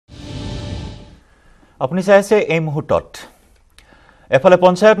আপুনি চাই আছে এই মুহূৰ্তত এফালে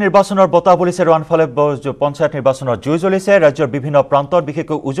পঞ্চায়ত নিৰ্বাচনৰ বতা বলিছে আৰু আনফালে পঞ্চায়ত নিৰ্বাচনৰ জুই জ্বলিছে ৰাজ্যৰ বিভিন্ন প্ৰান্তত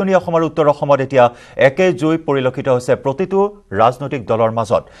বিশেষকৈ উজনি অসম আৰু উত্তৰ অসমত এতিয়া একে জুই পৰিলক্ষিত হৈছে প্ৰতিটো ৰাজনৈতিক দলৰ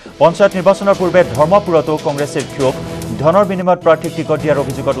মাজত পঞ্চায়ত নিৰ্বাচনৰ পূৰ্বে ধৰ্মপুৰতো কংগ্ৰেছৰ ক্ষোভ ধনৰ বিনিময়ত প্ৰাৰ্থীক টিকট দিয়াৰ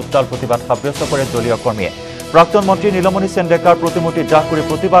অভিযোগত উত্তাল প্ৰতিবাদ সাব্যস্ত কৰে দলীয় কৰ্মীয়ে প্ৰাক্তন মন্ত্ৰী নীলমণি সেনডেকাৰ প্ৰতিমূৰ্তি দাহ কৰি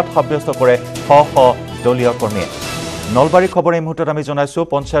প্ৰতিবাদ সাব্যস্ত কৰে শ শ দলীয় কৰ্মীয়ে নলবাৰী খবৰ এই মুহূৰ্তত আমি জনাইছো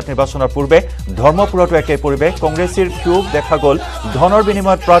পঞ্চায়ত নিৰ্বাচনৰ পূৰ্বে ধৰ্মপুৰতো একে পৰিৱেশ কংগ্ৰেছৰ ক্ষোভ দেখা গ'ল ধনৰ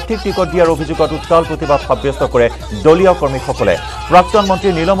বিনিময়ত প্ৰাৰ্থীক টিকট দিয়াৰ অভিযোগত উত্তাল প্ৰতিবাদ সাব্যস্ত কৰে দলীয় কৰ্মীসকলে প্ৰাক্তন মন্ত্ৰী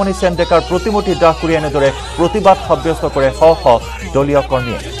নীলমণি সেনডেকাৰ প্ৰতিমূৰ্তি দাহ কৰি এনেদৰে প্ৰতিবাদ সাব্যস্ত কৰে শ শ দলীয়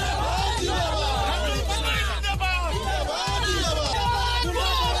কৰ্মীয়ে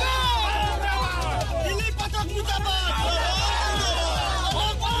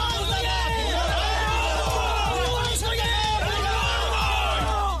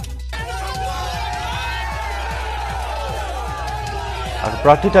আৰু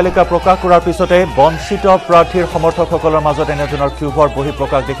প্ৰাৰ্থী তালিকা প্ৰকাশ কৰাৰ পিছতে বঞ্চিত প্ৰাৰ্থীৰ সমৰ্থকসকলৰ মাজত এনেধৰণৰ ক্ষোভৰ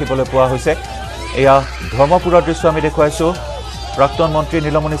বহিঃপ্ৰকাশ দেখিবলৈ পোৱা হৈছে এয়া ধৰ্মপুৰৰ দৃশ্য আমি দেখুৱাইছো প্ৰাক্তন মন্ত্ৰী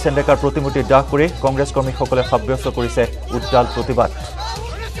নীলমণি সেনডেকাৰ প্ৰতিমূৰ্তি দাহ কৰি কংগ্ৰেছ কৰ্মীসকলে সাব্যস্ত কৰিছে উত্তাল প্ৰতিবাদ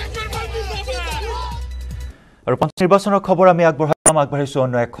আৰু পঞ্চায়ত নিৰ্বাচনৰ খবৰ আমি আগবাঢ়িছো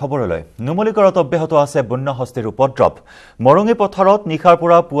অন্য এক খবৰলৈ নুমলীগড়ত অব্যাহত আছে বন্যহস্তীৰ উপদ্ৰৱ মৰঙী পথাৰত নিশাৰ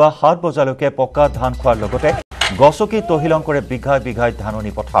পৰা পুৱা 7 বজালৈকে পকা ধান খোৱাৰ লগতে গছকি তহিলং কৰে বিঘাই বিঘাই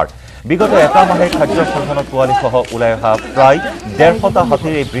ধাননি পথাৰ বিগত এটা মাহে খাদ্যৰ সন্ধানত পোৱালিসহ ওলাই অহা প্ৰায় 150টা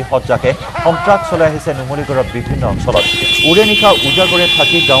হাতীৰ এই বৃহৎ জাকে সন্ত্ৰাস চলাই আহিছে নুমলীগড়ৰ বিভিন্ন অঞ্চলত উৰে নিশা উজাগৰে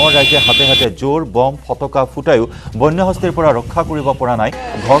থাকি গাঁৱৰ ৰাইজে হাতে হাতে জোৰ বম ফটকা ফুটায়ো বন্যহস্তীৰ পৰা ৰক্ষা কৰিব পৰা নাই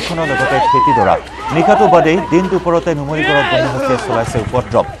ঘৰখনৰ লগতে খেতিডৰা নিশাটো বাদেই দিন দুপৰতে নুমলীগড়ত বন্যহস্তীয়ে চলাইছে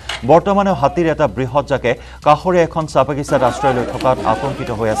উপদ্ৰৱ বৰ্তমানে হাতীৰ এটা বৃহৎ জাকে কাষৰে এখন চাহ বাগিচাত আশ্ৰয় লৈ থকাত আতংকিত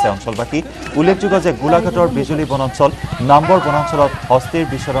হৈ আছে অঞ্চলবাসী উল্লেখযোগ্য যে গোলাঘাটৰ বিজুলী বনাঞ্চল নাম্বৰ বনাঞ্চলত হস্তীৰ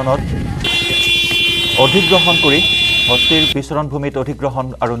বিচৰণত অধিগ্ৰহণ কৰি হস্তীৰ বিচৰণ ভূমিত অধিগ্ৰহণ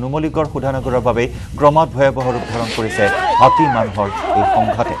আৰু নুমলীগড় সুধানগৰৰ বাবে ক্ৰমাৎ ভয়াৱহ ৰূপ ধাৰণ কৰিছে হাতী মানুহৰ এই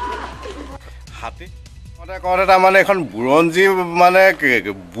সংঘাতে হাতী কওঁতে তাৰমানে এখন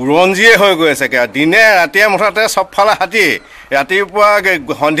বুৰঞ্জীয়ে হৈ গৈ আছে দিনে ৰাতিয়ে মুঠতে চবফালে হাতী ৰাতিপুৱা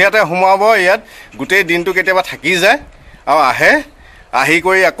সন্ধিয়াতে সোমাব ইয়াত গোটেই দিনটো কেতিয়াবা থাকি যায় আৰু আহি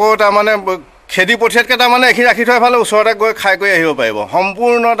কৰি আকৌ তাৰমানে খেদি পঠিয়াতকৈ তাৰমানে এইখিনি ৰাখি থৈ ফালে ওচৰতে গৈ খাই কৰি আহিব পাৰিব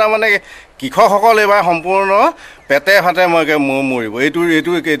সম্পূৰ্ণ তাৰমানে কৃষকসকল এইবাৰ সম্পূৰ্ণ পেটে ফাটে মৰিব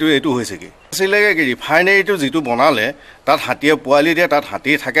এইটো হৈছে কি আছিলে ৰিফাইনেৰীটো যিটো বনালে তাত হাতীয়ে পোৱালি দিয়ে তাত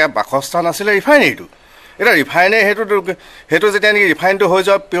হাতী থাকে বাসস্থান আছিলে ৰিফাইনেৰীটো এটা ৰিফাইনেৰী সেইটো যেতিয়া নেকি ৰিফাইনটো হৈ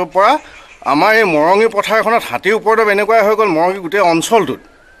যোৱাৰ পৰা আমাৰ এই মৰঙী পথাৰখনত হাতীৰ উপদ্ৰৱ এনেকুৱাই হৈ গ'ল মৰঙী গোটেই অঞ্চলটোত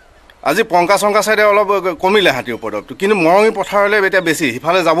আজি পংকা চংকা চাইডে অলপ কমিলে হাতীৰ উপদ্ৰৱটো কিন্তু মৰঙী পথাৰলৈ এতিয়া বেছি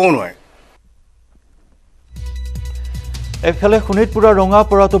সিফালে যাবও নোৱাৰে এফালে শোণিতপুৰৰ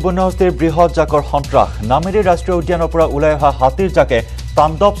ৰঙাপৰাটো বন্যহস্তীৰ বৃহৎ জাকৰ সন্ত্ৰাস নামেৰী ৰাষ্ট্ৰীয় উদ্যানৰ পৰা ওলাই অহা হাতীৰ জাকে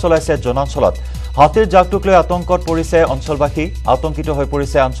তাণ্ডৱ চলাইছে জনাঞ্চলত হাতীৰ জাকটোক লৈ আতংকত পৰিছে অঞ্চলবাসী আতংকিত হৈ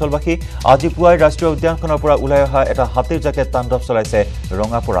পৰিছে অঞ্চলবাসী আজি পুৱাই ৰাষ্ট্ৰীয় উদ্যানখনৰ পৰা ওলাই অহা এটা হাতীৰ জাকে তাণ্ডৱ চলাইছে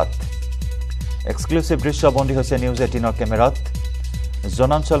ৰঙাপৰাত এক্সক্লুসিভ দৃশ্য বন্দী হৈছে নিউজ 18ৰ কেমেৰাত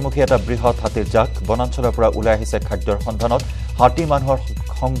জনাঞ্চলমুখী এটা বৃহৎ হাতীৰ জাক বনাঞ্চলৰ পৰা ওলাই আহিছে খাদ্যৰ সন্ধানত হাতী মানুহৰ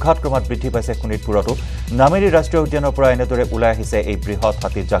সংঘাত ক্ৰমাৎ বৃদ্ধি পাইছে শোণিতপুৰতো নামেৰী ৰাষ্ট্ৰীয় উদ্যানৰ পৰা এনেদৰে ওলাই আহিছে এই বৃহৎ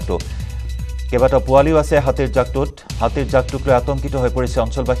হাতীৰ জাকটো কেইবাটা পোৱালিও আছে হাতীৰ জাকটোক লৈ আতংকিত হৈ পৰিছে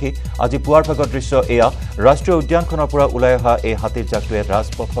অঞ্চলবাসী আজি পুৱাৰ ভাগৰ দৃশ্য এয়া ৰাষ্ট্ৰীয় উদ্যানখনৰ পৰা ওলাই অহা এই হাতীৰ জাকটোৱে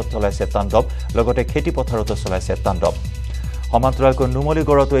ৰাজপথত চলাইছে তাণ্ডৱ লগতে খেতি পথাৰতো চলাইছে তাণ্ডৱ সমান্তৰালকৈ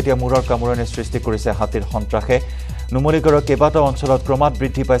নুমলীগড়তো এতিয়া মূৰৰ কামোৰণিৰ সৃষ্টি কৰিছে হাতীৰ সন্ত্ৰাসে নুমলীগড়ৰ কেইবাটাও অঞ্চলত ক্ৰমাৎ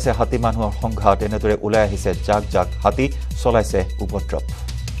বৃদ্ধি পাইছে হাতী মানুহৰ সংঘাত এনেদৰে ওলাই আহিছে জাক জাক হাতী চলাইছে উপদ্ৰৱ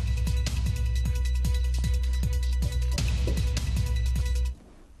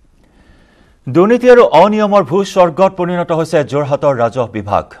দুৰ্নীতি আৰু অনিয়মৰ ভূস্বৰ্গত পৰিণত হৈছে যোৰহাটৰ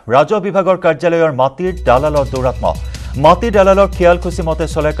ৰাজহ বিভাগৰ কাৰ্যালয়ৰ মাটিৰ দালালৰ দৌৰাত্ম মাটি দালালৰ খিয়ালখুচি মতে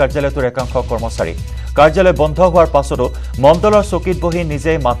চলে কাৰ্যালয়টোৰ একাংশ কৰ্মচাৰী কাৰ্যালয় বন্ধ হোৱাৰ পাছতো মণ্ডলৰ চকীত বহি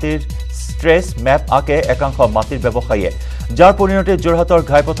নিজে মাটিৰ ষ্ট্ৰেছ মেপ আঁকে একাংশ মাটিৰ ব্যৱসায়ীয়ে যাৰ পৰিণতি যোৰহাটৰ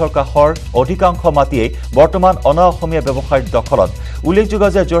ঘাইপথৰ কাষৰ অধিকাংশ মাটিয়েই বৰ্তমান অনা অসমীয়া ব্যৱসায়ীৰ দখলত উল্লেখযোগ্য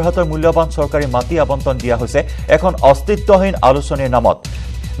যে যোৰহাটৰ মূল্যৱান চৰকাৰী মাটি আবণ্টন দিয়া হৈছে এখন অস্তিত্বহীন আলোচনীৰ নামত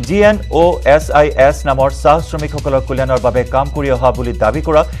GNOSIS নামৰ চাহ শ্ৰমিকসকলৰ কল্যাণৰ বাবে কাম কৰি অহা বুলি দাবী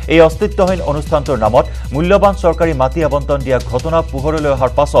কৰা এই অস্তিত্বহীন অনুষ্ঠানটোৰ নামত মূল্যৱান চৰকাৰী মাটি আবণ্টন দিয়া ঘটনা পোহৰলৈ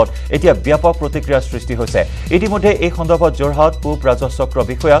অহাৰ পাছত এতিয়া ব্যাপক প্ৰতিক্ৰিয়াৰ সৃষ্টি হৈছে ইতিমধ্যে এই সন্দৰ্ভত যোৰহাট পূব ৰাজচক্ৰ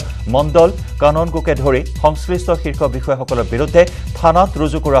বিষয়া মণ্ডল কাননগোকে ধৰি সংশ্লিষ্ট শীৰ্ষ বিষয়াসকলৰ বিৰুদ্ধে থানাত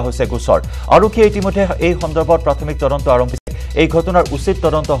ৰুজু কৰা হৈছে গোচৰ আৰক্ষীয়ে ইতিমধ্যে এই সন্দৰ্ভত প্ৰাথমিক তদন্ত আৰম্ভিছে এই ঘটনাৰ উচিত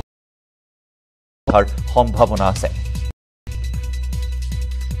তদন্ত ৰখাৰ সম্ভাৱনা আছে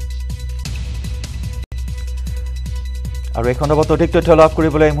আৰু এই খণ্ডত অধিক তথ্য লাভ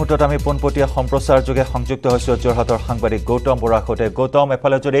কৰিবলৈ এই মুহূৰ্তত আমি পোনপটীয়া সম্প্ৰচাৰ যোগে সংযুক্ত হৈছোঁ যোৰহাটৰ সাংবাদিক গৌতম বৰাৰ সৈতে গৌতম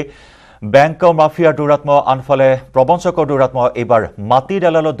এফালে যদি বেংকৰ মাফিয়াৰ দুৰাত্ম আনফালে প্ৰবঞ্চকৰ দুৰাত্ম এইবাৰ মাটি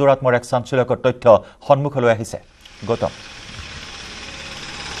দালালৰ দুৰাত্মৰ এক চাঞ্চল্যকৰ তথ্য সন্মুখলৈ আহিছে গৌতম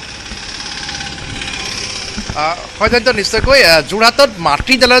হয়তো নিশ্চয়কৈ যোৰহাটত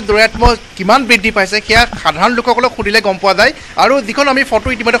মাটি দালালৰ দুৰাত্ম কিমান বৃদ্ধি পাইছে সেয়া সাধাৰণ লোকসকলক সুধিলে গম পোৱা যায় আৰু যিখন আমি ফটো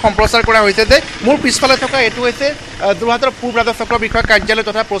ইতিমধ্যে সম্প্ৰচাৰ কৰা হৈছে যে মোৰ পিছফালে থকা এইটো হৈছে যোৰহাটৰ পূব ৰাজহ চক্ৰ বিষয়া কাৰ্যালয়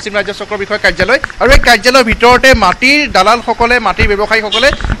তথা পশ্চিম ৰাজ্য চক্ৰ বিষয়া কাৰ্যালয় আৰু এই কাৰ্যালয়ৰ ভিতৰতে মাটিৰ দালালসকলে মাটিৰ ব্যৱসায়ীসকলে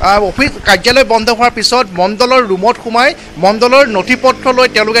অফিচ কাৰ্যালয় বন্ধ হোৱাৰ পিছত মণ্ডলৰ ৰুমত সোমাই মণ্ডলৰ নথি পত্ৰ লৈ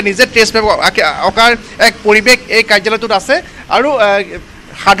তেওঁলোকে নিজে টেষ্ট অকাৰ এক পৰিৱেশ এই কাৰ্যালয়টোত আছে আৰু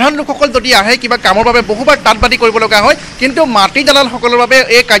সাধাৰণ লোকসকল যদি আহে কিবা কামৰ বাবে বহুবাৰ তাঁতবাতি কৰিব লগা হয় কিন্তু মাটি দালালসকলৰ বাবে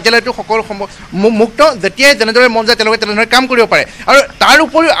এই কাৰ্যালয়টো সকলো মুক্ত যেতিয়াই যেনেদৰে মন যায় তেওঁলোকে তেনেদৰে কাম কৰিব পাৰে আৰু তাৰ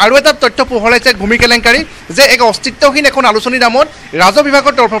উপৰিও আৰু এটা তথ্য পোহৰাইছে ভূমি কেলেংকাৰী যে এক অস্তিত্বহীন এখন আলোচনীৰ নামত ৰাজহ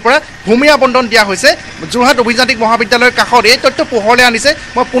বিভাগৰ তৰফৰ পৰা ভূমি আবণ্টন দিয়া হৈছে যোৰহাট অভিযান্ত্ৰিক মহাবিদ্যালয়ৰ কাষত এই তথ্য পোহৰলৈ আনিছে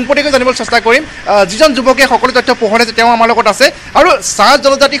মই পোনপটীয়াকৈ জানিবলৈ চেষ্টা কৰিম যিজন যুৱকে সকলো তথ্য পোহৰাইছে তেওঁ আমাৰ লগত আছে আৰু চাহ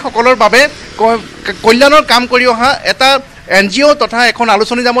জনজাতিসকলৰ বাবে কল্যাণৰ কাম কৰি অহা এটা NGO তথা এখন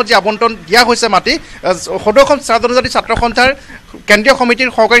আলোচনী নামত যে আবণ্টন দিয়া হৈছে মাটি সদৌ চাহ জনজাতি ছাত্ৰ সন্থাৰ কেন্দ্ৰীয়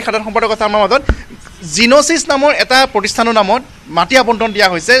সমিতিৰ সহকাৰী সাধাৰণ সম্পাদক আছে আমাৰ মাজত জিন'চিছ নামৰ এটা প্ৰতিষ্ঠানৰ নামত মাটি আবণ্টন দিয়া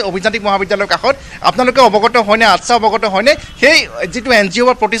হৈছে অভিযান্ত্ৰিক মহাবিদ্যালয়ৰ কাষত আপোনালোকে অৱগত হয়নে আচ্ছা অৱগত হয়নে সেই যিটো NGO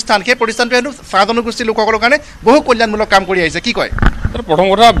বা প্ৰতিষ্ঠান সেই প্ৰতিষ্ঠানটোৱে হেনো চাহ জনগোষ্ঠীৰ লোকসকলৰ কাৰণে বহু কল্যাণমূলক কাম কৰি আহিছে কি কয় প্ৰথম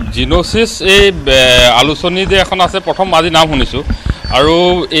কথা জিন'চিছ এই আলোচনী যে এখন আছে প্ৰথম আজি নাম শুনিছোঁ আৰু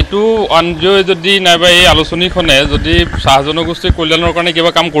এইটো NGO যদি নাইবা এই আলোচনীখনে যদি চাহ জনগোষ্ঠীৰ কল্যাণৰ কাৰণে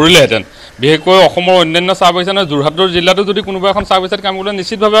কিবা কাম কৰিলেহেঁতেন বিশেষকৈ অসমৰ অন্যান্য চাহ বাগিচা যোৰহাটৰ জিলাতো যদি কোনোবা এখন চাহ বাগিচাত কাম কৰিলে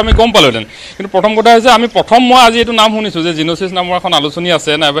নিশ্চিতভাৱে আমি গম পালোহেঁতেন কিন্তু প্ৰথম কথা হৈছে আমি মই আজি এইটো নাম শুনিছোঁ যে জিন'চিছ নামৰ এখন আলোচনী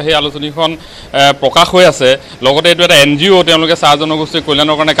আছে নাইবা সেই আলোচনীখন প্ৰকাশ হৈ আছে লগতে এইটো এটা NGO তেওঁলোকে চাহ জনগোষ্ঠীৰ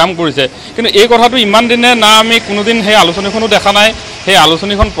কল্যাণৰ কাৰণে কাম কৰিছে কিন্তু এই কথাটো ইমান দিনে না আমি কোনোদিন সেই আলোচনীখনো দেখা নাই সেই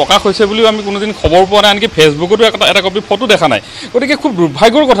আলোচনীখন প্ৰকাশ হৈছে বুলিও আমি কোনোদিন খবৰ পোৱা নাই আনকি ফেচবুকতো এটা কপি ফটো দেখা নাই গতিকে খুব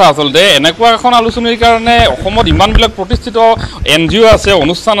দুৰ্ভাগ্যৰ কথা আচলতে এনেকুৱা এখন আলোচনীৰ কাৰণে অসমত ইমানবিলাক প্ৰতিষ্ঠিত NGO আছে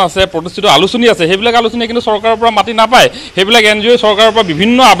অনুষ্ঠান আছে প্ৰতিষ্ঠিত আলোচনী আছে সেইবিলাক আলোচনী কিন্তু চৰকাৰৰ পৰা মাটি নাপায় সেইবিলাক NGO চৰকাৰৰ পৰা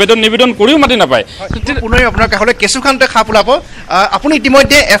বিভিন্ন আবেদন নিবেদন কৰিও মাটি নাপায় পুনৰ আপোনাৰ কাষলৈ কেঁচুখানতে খাপ ওলাব আপুনি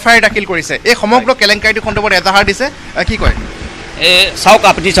ইতিমধ্যে FIR দাখিল কৰিছে এই সমগ্ৰ কেলেংকাৰীটো সন্দৰ্ভত এজাহাৰ দিছে কি কয় চাওক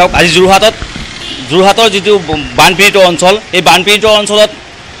আপুনি চাওক আজি যোৰহাটৰ যিটো বানপীড়িত অঞ্চল এই বানপীড়িত অঞ্চলত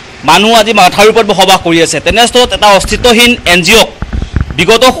মানুহ আজি মাথাৰ ওপৰত বসবাস কৰি আছে তেনেস্থলত এটা অস্তিত্বহীন NGO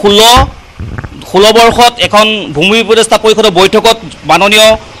বিগত 16 বৰ্ষত এখন ভূমি উপদেষ্টা পৰিষদৰ বৈঠকত মাননীয়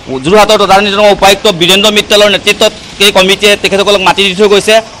যোৰহাটৰ তদানী উপায়ুক্ত বীৰেন্দ্ৰ মিত্তালৰ নেতৃত্বত এই কমিটিয়ে তেখেতসকলক মাতি দি থৈ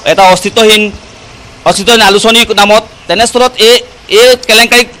গৈছে এটা অস্তিত্বহীন আলোচনীৰ নামত তেনেস্থলত এই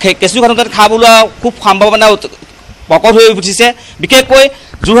কেলেংকাৰী কেঁচুখানতে খাপ ওলোৱা খুব সম্ভাৱনা প্ৰকট হৈ উঠিছে বিশেষকৈ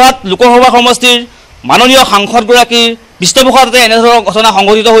যোৰহাট লোকসভা সমষ্টিৰ মাননীয় সাংসদগৰাকীৰ পৃষ্ঠপোষকতে এনেধৰণৰ ঘটনা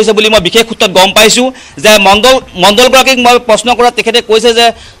সংঘটিত হৈছে বুলি মই বিশেষ সূত্ৰত গম পাইছোঁ যে মণ্ডলগৰাকীক মই প্ৰশ্ন কৰাত তেখেতে কৈছে যে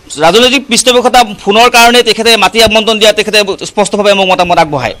ৰাজনৈতিক পৃষ্ঠপোষকতা ফোনৰ কাৰণে তেখেতে মাটি আবণ্টন দিয়া তেখেতে স্পষ্টভাৱে মোক মতামত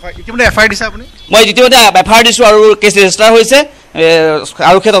আগবঢ়ায় ইতিমধ্যে FIR দিছে আপুনি মই ইতিমধ্যে FIR দিছোঁ আৰু কেছ ৰেজিষ্টাৰ হৈছে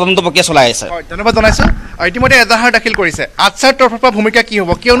আৰক্ষীয়ে তদন্ত প্ৰক্ৰিয়া চলাই আছে ধন্যবাদ জনাইছোঁ ইতিমধ্যে এজাহাৰ দাখিল কৰিছে আচ্ছাৰ তৰফৰ পৰা ভূমিকা কি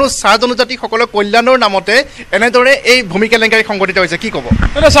হ'ব কিয়নো চাহ জনজাতিসকলৰ কল্যাণৰ নামতে এনেদৰে এই ভূমি কেলেংকাৰী সংঘটিত হৈছে কি ক'ব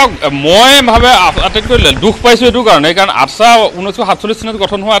চাওক মই ভাবে আটাইতকৈ দুখ পাইছোঁ এইটো কাৰণে কাৰণ আচ্ছা 1947 চনত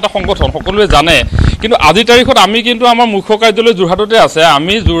গঠন হোৱা এটা সংগঠন সকলোৱে জানে কিন্তু আজিৰ তাৰিখত আমি কিন্তু আমাৰ মুখ্য কাৰ্যালয় যোৰহাটতে আছে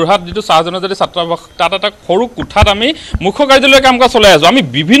আমি যোৰহাট যিটো চাহ জনজাতি ছাত্ৰাবাস তাত এটা সৰু কোঠাত আমি মুখ্য কাৰ্যালয়ৰ কাম কাজ চলাই আছোঁ আমি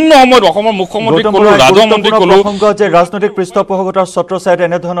বিভিন্ন সময়ত অসমৰ মুখ্যমন্ত্ৰী ক'লোঁ ৰাজমন্ত্ৰী ক'লোঁ যে ৰাজনৈতিক পৃষ্ঠপোষকতাৰ ছত্ৰছায়াত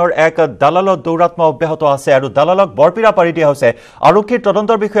এনেধৰণৰ এক দালালৰ দৌৰাত্ম অব্যাহত আছে আৰু দালালক বৰপিৰা পাৰি দিয়া হৈছে আৰক্ষীৰ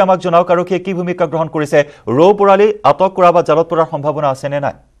তদন্তৰ বিষয়ে আমাক জনাওক আৰক্ষীয়ে কি ভূমিকা গ্ৰহণ কৰিছে ৰৌ পোৰালি আটক কৰা বা জালত পৰাৰ সম্ভাৱনা আছে নে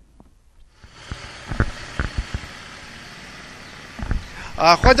নাই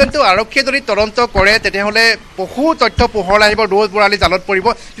হয়তো আৰক্ষীয়ে যদি তদন্ত কৰে তেতিয়াহ'লে বহু তথ্য পোহৰলৈ আহিব ৰৌ পোৰালি জালত পৰিব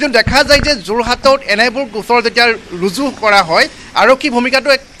কিন্তু দেখা যায় যে যোৰহাটত এনেবোৰ গোচৰ যেতিয়া ৰুজু কৰা হয় আৰক্ষী ভূমিকাটো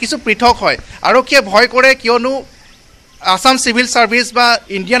কিছু পৃথক হয় আৰক্ষীয়ে ভয় কৰে কিয়নো আসাম সিভিল সাৰ্ভিস বা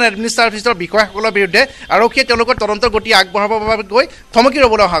ইণ্ডিয়ান এডমিনিষ্ট্ৰেটিভৰ বিষয়াসকলৰ বিৰুদ্ধে আৰক্ষীয়ে তেওঁলোকৰ তদন্তৰ গতি আগবঢ়াবৰ বাবে গৈ থমকি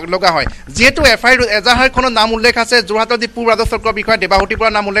ৰ'বলৈ লগা হয় যেহেতু FIR এজাহাৰখনৰ নাম উল্লেখ আছে যোৰহাটৰ যি পূব ৰাজহ চক্ৰৰ বিষয়া দেৱাহুতিৰ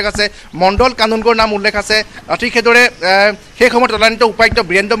পৰা নাম উল্লেখ আছে মণ্ডল কানুনগোৰ নাম উল্লেখ আছে ঠিক সেইদৰে সেই সময়ত তদানীত উপায়ুক্ত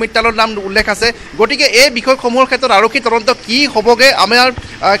বীৰেন্দ্ৰ মিত্তালৰ নাম উল্লেখ আছে গতিকে এই বিষয়সমূহৰ ক্ষেত্ৰত আৰক্ষী তদন্ত কি হ'বগৈ আমাৰ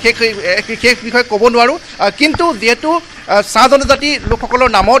সেই বিষয়ে ক'ব নোৱাৰোঁ কিন্তু যেহেতু চাহ জনজাতি লোকসকলৰ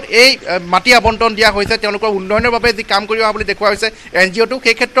নামত এই মাটি আবণ্টন দিয়া হৈছে তেওঁলোকৰ উন্নয়নৰ বাবে যি কাম কৰি অহা বুলি দেখুওৱা হৈছে NGOটো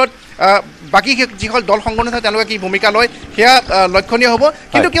সেই ক্ষেত্ৰত বাকী যিসকল দল সংগঠন আছে তেওঁলোকে কি ভূমিকা লয় সেয়া লক্ষণীয় হ'ব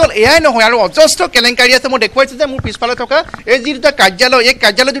কিন্তু কেৱল এয়াই নহয় আৰু অজস্ৰ কেলেংকাৰী আছে মই দেখুৱাইছোঁ যে মোৰ পিছফালে থকা এই যি দুটা কাৰ্যালয় এই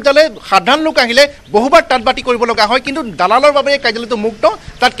কাৰ্যালয় দুটালৈ সাধাৰণ লোক আহিলে বহুবাৰ তাঁত বাতি কৰিব লগা হয় কিন্তু দালালৰ বাবে এই কাৰ্যালয়টো মুক্ত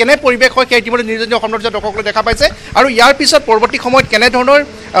তাত কেনে পৰিৱেশ হয় সেই ইতিমধ্যে নিজ নিজ অসমৰ দৰ্শকসকলে দেখা পাইছে আৰু ইয়াৰ পিছত পৰৱৰ্তী সময়ত কেনেধৰণৰ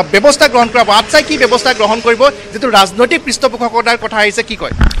ব্যৱস্থা গ্ৰহণ কৰা হ'ব আচ্ছাই কি ব্যৱস্থা গ্ৰহণ কৰিব যিটো ৰাজনৈতিক পৃষ্ঠপোষকতাৰ কথা আহিছে কি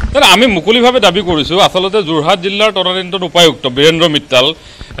কয় আমি মুকলিভাৱে দাবী কৰিছোঁ আচলতে যোৰহাট জিলাৰ তদানীন্তন উপায়ুক্ত বীৰেন্দ্ৰ মিত্তাল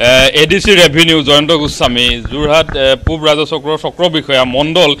ADC ৰেভিনিউ জয়ন্ত গোস্বামী যোৰহাট পূব ৰাজচক্ৰৰ চক্ৰ বিষয়া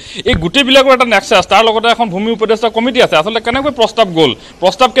মণ্ডল এই গোটেইবিলাকৰ এটা নেক্সাছ তাৰ লগতে এখন ভূমি উপদেষ্টা কমিটি আছে আচলতে কেনেকৈ প্ৰস্তাৱ গ'ল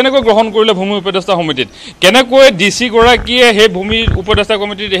প্ৰস্তাৱ কেনেকৈ গ্ৰহণ কৰিলে ভূমি উপদেষ্টা সমিতিত কেনেকৈ DC গৰাকীয়ে সেই ভূমি উপদেষ্টা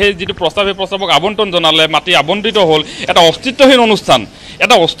কমিটিৰ সেই যিটো প্ৰস্তাৱ সেই প্ৰস্তাৱক আবণ্টন জনালে মাটি আবণ্টিত হ'ল এটা অস্তিত্বহীন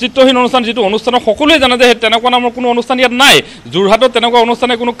অনুষ্ঠান যিটো অনুষ্ঠানৰ সকলোৱে জানে যে তেনেকুৱা নামৰ কোনো অনুষ্ঠান ইয়াত নাই যোৰহাটত তেনেকুৱা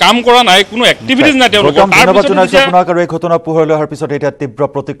অনুষ্ঠানে কোনো কাম কৰা নাই কোনো এক্টিভিটিজ নাই তেওঁলোকৰ ধন্যবাদ জনাইছোঁ আপোনাক আৰু এই ঘটনা পোহৰলৈ অহাৰ পিছত এতিয়া তীব্ৰ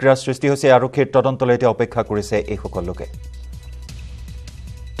প্ৰতিক্ৰিয়াৰ সৃষ্টি হৈছে আৰক্ষীৰ তদন্তলৈ এতিয়া অপেক্ষা কৰিছে এই সকল লোকে